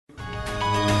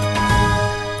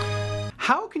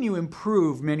can you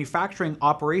improve manufacturing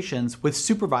operations with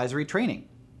supervisory training?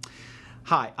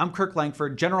 Hi, I'm Kirk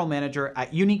Langford, General Manager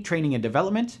at Unique Training and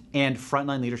Development and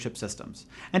Frontline Leadership Systems.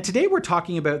 And today we're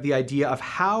talking about the idea of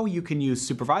how you can use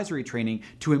supervisory training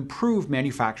to improve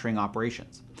manufacturing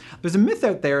operations. There's a myth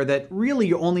out there that really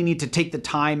you only need to take the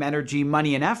time, energy,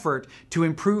 money, and effort to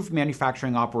improve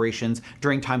manufacturing operations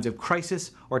during times of crisis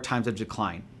or times of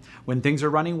decline. When things are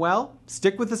running well,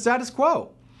 stick with the status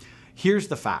quo. Here's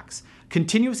the facts.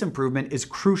 Continuous improvement is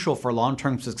crucial for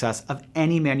long-term success of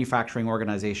any manufacturing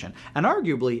organization, and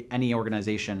arguably any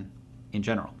organization in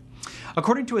general.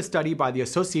 According to a study by the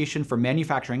Association for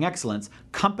Manufacturing Excellence,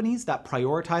 companies that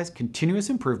prioritize continuous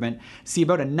improvement see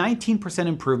about a 19%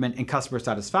 improvement in customer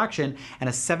satisfaction and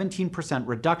a 17%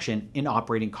 reduction in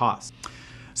operating costs.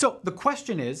 So the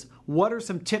question is, what are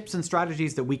some tips and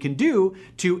strategies that we can do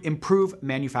to improve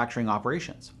manufacturing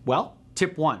operations? Well,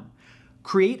 tip 1.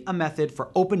 Create a method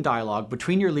for open dialogue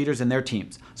between your leaders and their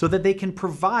teams so that they can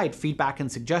provide feedback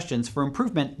and suggestions for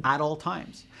improvement at all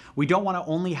times. We don't want to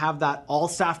only have that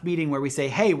all-staff meeting where we say,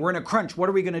 hey, we're in a crunch, what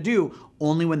are we going to do?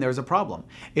 Only when there's a problem.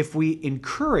 If we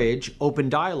encourage open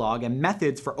dialogue and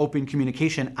methods for open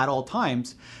communication at all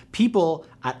times, people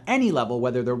at any level,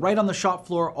 whether they're right on the shop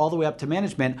floor all the way up to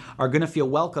management, are going to feel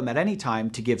welcome at any time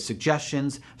to give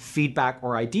suggestions, feedback,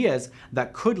 or ideas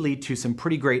that could lead to some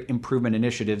pretty great improvement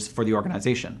initiatives for the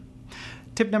organization.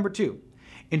 Tip number 2.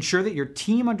 Ensure that your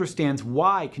team understands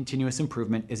why continuous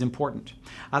improvement is important.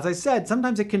 As I said,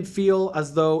 sometimes it can feel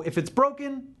as though if it's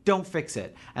broken, don't fix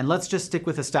it. And let's just stick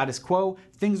with the status quo.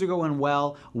 Things are going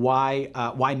well. Why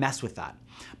mess with that?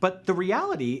 But the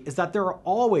reality is that there are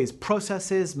always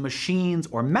processes, machines,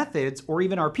 or methods, or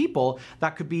even our people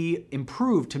that could be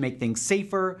improved to make things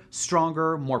safer,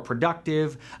 stronger, more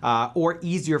productive, or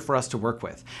easier for us to work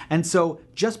with. And so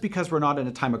just because we're not in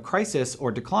a time of crisis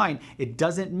or decline, it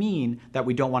doesn't mean that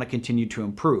we don't want to continue to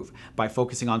improve by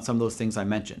focusing on some of those things I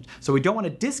mentioned. So we don't want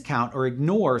to discount or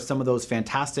ignore some of those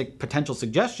fantastic potential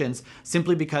suggestions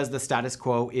simply because the status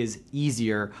quo is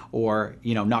easier or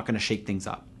not going to shake things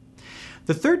up.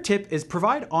 The third tip is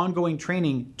provide ongoing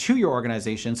training to your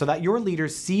organization so that your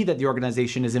leaders see that the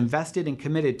organization is invested and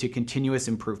committed to continuous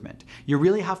improvement. You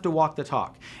really have to walk the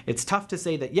talk. It's tough to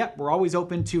say that, yep, we're always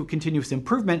open to continuous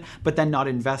improvement, but then not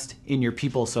invest in your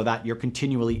people so that you're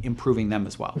continually improving them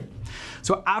as well.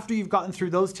 So after you've gotten through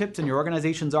those tips and your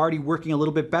organization's already working a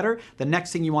little bit better, the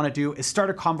next thing you want to do is start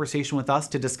a conversation with us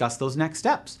to discuss those next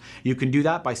steps. You can do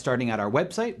that by starting at our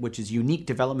website, which is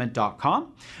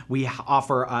uniquedevelopment.com. We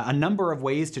offer a number of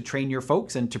ways to train your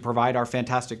folks and to provide our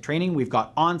fantastic training. We've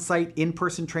got on-site,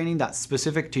 in-person training that's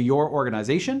specific to your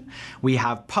organization. We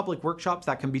have public workshops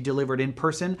that can be delivered in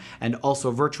person and also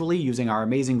virtually using our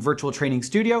amazing virtual training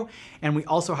studio. And we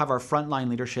also have our Frontline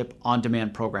Leadership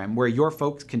on-demand program where your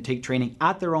folks can take training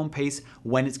at their own pace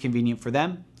when it's convenient for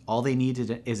them. All they need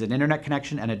is an internet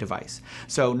connection and a device.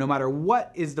 So no matter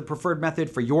what is the preferred method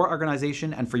for your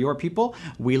organization and for your people,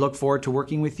 we look forward to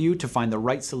working with you to find the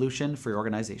right solution for your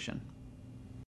organization.